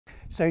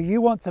So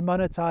you want to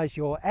monetize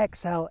your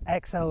Excel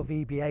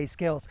VBA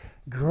skills.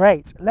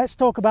 Great. Let's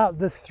talk about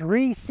the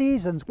 3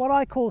 seasons, what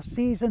I call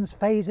seasons,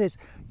 phases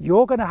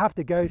you're going to have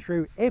to go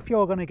through if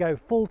you're going to go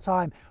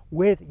full-time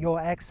with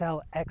your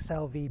Excel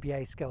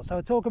VBA skills. So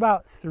I'll talk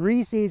about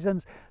 3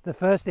 seasons. The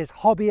first is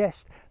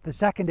hobbyist, the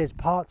second is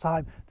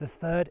part-time, the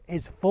third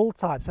is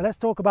full-time. So let's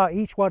talk about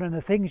each one and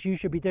the things you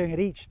should be doing at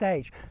each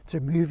stage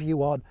to move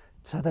you on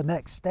to the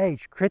next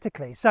stage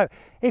critically. So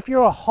if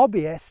you're a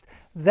hobbyist,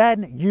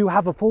 then you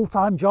have a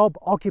full-time job,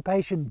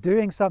 occupation,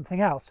 doing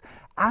something else,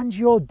 and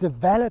you're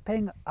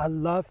developing a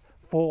love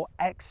for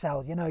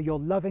Excel. You know, you're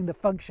loving the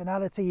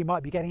functionality, you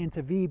might be getting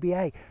into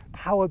VBA,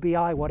 Power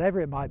BI,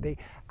 whatever it might be,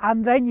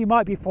 and then you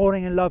might be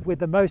falling in love with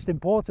the most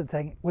important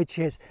thing, which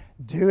is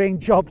doing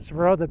jobs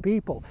for other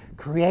people,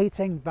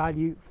 creating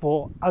value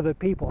for other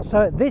people.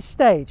 So at this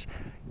stage,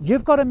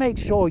 you've got to make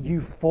sure you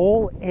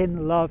fall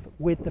in love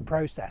with the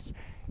process.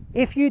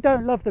 If you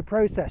don't love the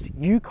process,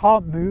 you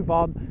can't move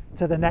on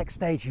to the next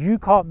stage. You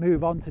can't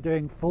move on to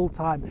doing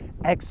full-time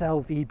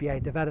Excel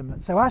VBA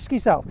development. So ask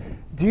yourself,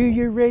 do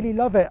you really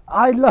love it?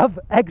 I love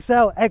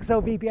Excel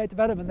VBA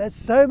development. There's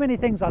so many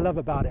things I love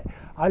about it.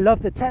 I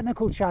love the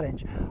technical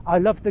challenge. I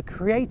love the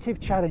creative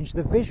challenge,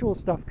 the visual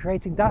stuff,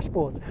 creating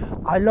dashboards.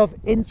 I love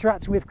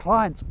interacting with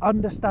clients,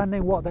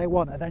 understanding what they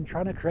want, and then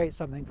trying to create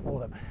something for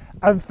them.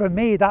 And for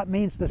me, that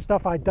means the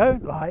stuff I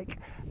don't like.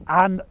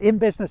 And in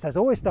business, there's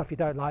always stuff you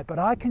don't like, but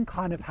I can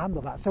kind of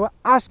handle that. So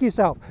ask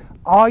yourself,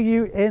 are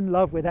you in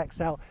love with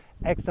Excel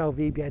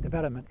VBA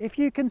development? If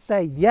you can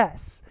say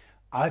yes,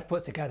 I've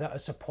put together a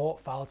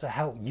support file to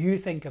help you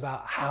think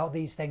about how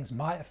these things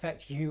might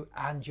affect you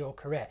and your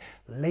career.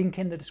 Link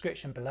in the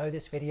description below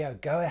this video.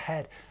 Go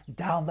ahead,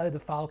 download the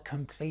file,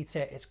 complete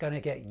it. It's going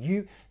to get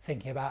you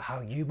thinking about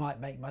how you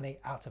might make money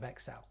out of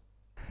Excel.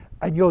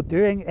 And you're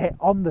doing it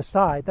on the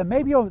side, then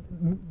maybe you're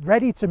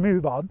ready to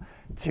move on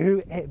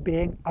to it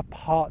being a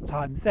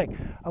part-time thing.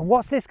 And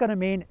what's this going to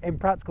mean in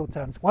practical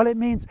terms? Well, it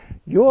means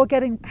you're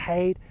getting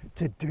paid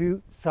to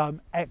do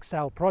some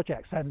Excel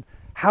projects. And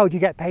how do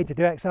you get paid to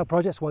do Excel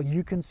projects? Well,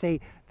 you can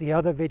see the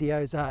other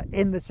videos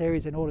in the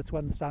series in order to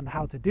understand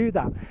how to do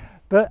that.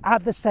 But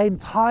at the same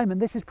time,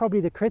 and this is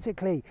probably the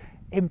critically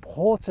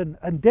important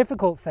and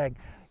difficult thing,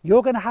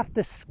 you're going to have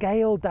to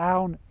scale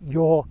down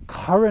your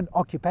current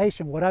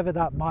occupation, whatever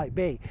that might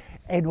be,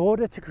 in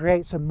order to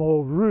create some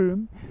more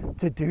room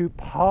to do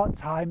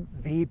part-time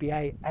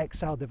VBA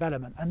Excel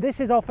development. And this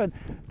is often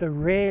the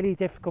really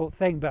difficult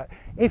thing, but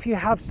if you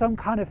have some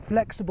kind of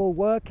flexible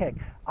working,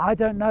 I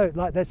don't know,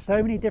 like there's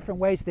so many different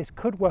ways this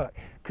could work.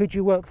 Could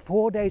you work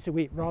 4 days a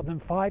week rather than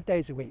 5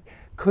 days a week?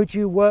 Could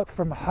you work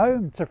from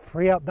home to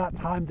free up that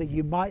time that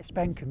you might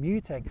spend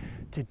commuting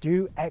to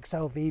do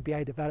Excel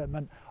VBA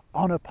development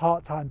on a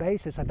part-time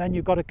basis? And then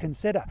you've got to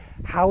consider,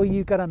 how are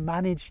you going to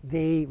manage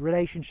the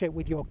relationship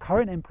with your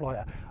current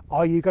employer?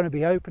 Are you going to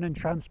be open and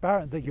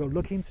transparent that you're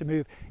looking to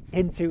move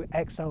into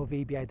Excel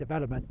VBA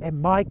development?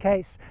 In my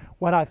case,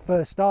 when I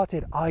first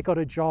started, I got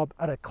a job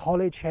at a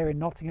college here in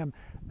Nottingham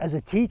as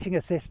a teaching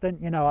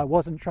assistant. You know, I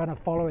wasn't trying to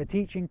follow a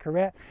teaching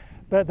career,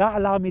 but that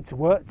allowed me to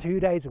work 2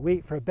 days a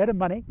week for a bit of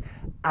money,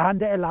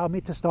 and it allowed me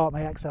to start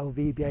my Excel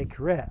VBA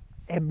career.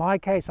 In my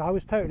case, I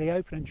was totally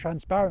open and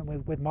transparent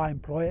with my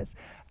employers,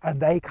 and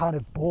they kind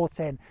of bought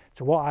in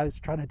to what I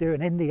was trying to do.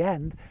 And in the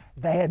end,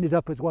 they ended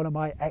up as one of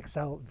my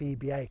Excel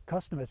VBA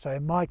customers. So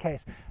in my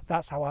case,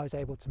 that's how I was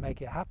able to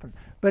make it happen.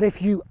 But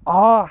if you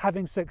are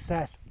having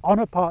success on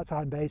a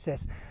part-time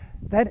basis,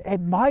 then it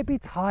might be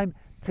time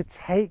to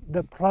take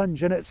the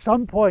plunge. And at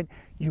some point,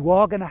 you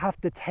are going to have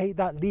to take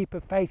that leap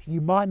of faith.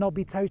 You might not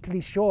be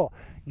totally sure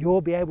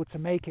you'll be able to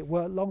make it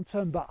work long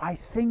term, but I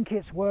think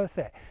it's worth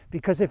it,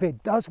 because if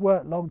it does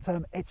work long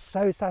term, it's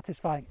so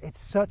satisfying. It's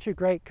such a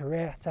great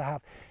career to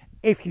have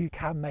if you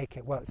can make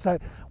it work. So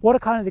what are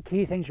kind of the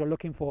key things you're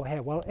looking for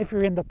here? Well, if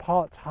you're in the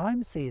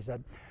part-time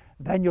season,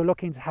 then you're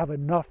looking to have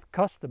enough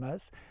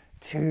customers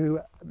to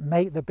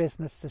make the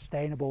business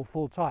sustainable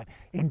full-time,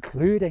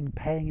 including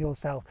paying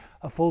yourself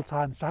a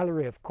full-time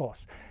salary, of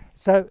course.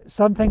 So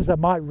some things that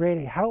might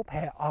really help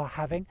here are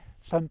having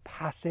some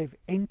passive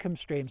income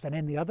streams. And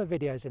in the other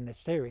videos in this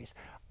series,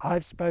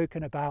 I've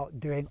spoken about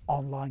doing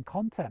online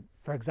content,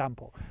 for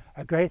example.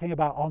 A great thing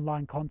about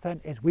online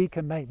content is we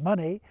can make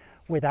money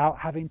without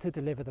having to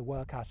deliver the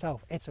work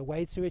ourselves. It's a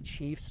way to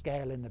achieve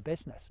scale in the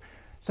business.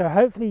 So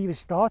hopefully you've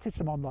started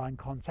some online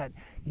content.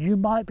 You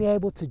might be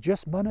able to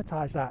just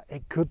monetize that.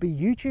 It could be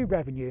YouTube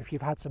revenue if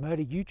you've had some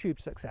early YouTube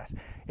success.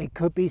 It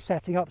could be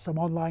setting up some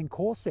online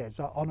courses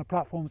on a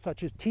platform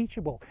such as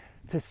Teachable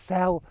to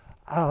sell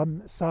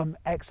some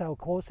Excel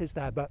courses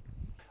there. But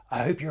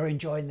I hope you're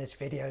enjoying this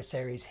video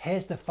series.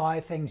 Here's the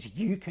 5 things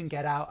you can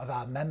get out of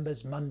our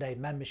Members Monday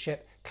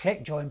membership.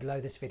 Click join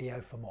below this video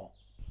for more.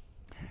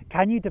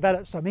 Can you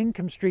develop some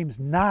income streams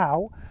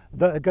now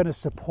that are going to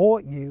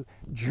support you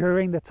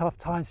during the tough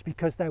times?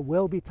 Because there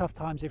will be tough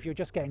times if you're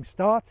just getting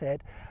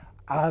started,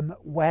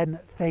 when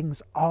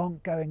things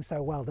aren't going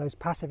so well. Those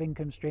passive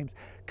income streams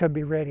can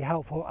be really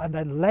helpful. And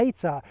then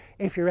later,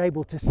 if you're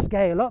able to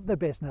scale up the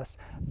business,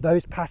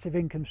 those passive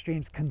income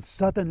streams can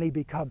suddenly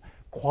become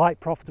quite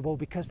profitable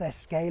because they're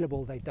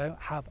scalable. They don't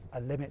have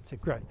a limit to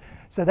growth.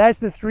 So there's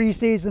the 3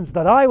 seasons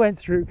that I went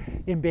through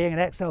in being an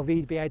Excel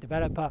VBA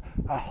developer,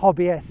 a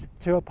hobbyist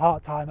to a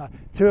part-timer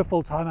to a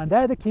full-timer, and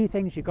they're the key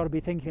things you've got to be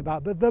thinking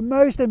about. But the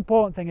most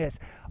important thing is,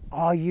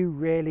 are you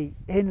really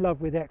in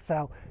love with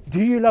Excel?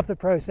 Do you love the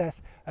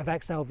process of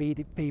Excel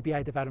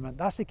VBA development?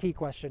 That's the key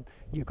question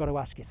you've got to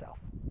ask yourself.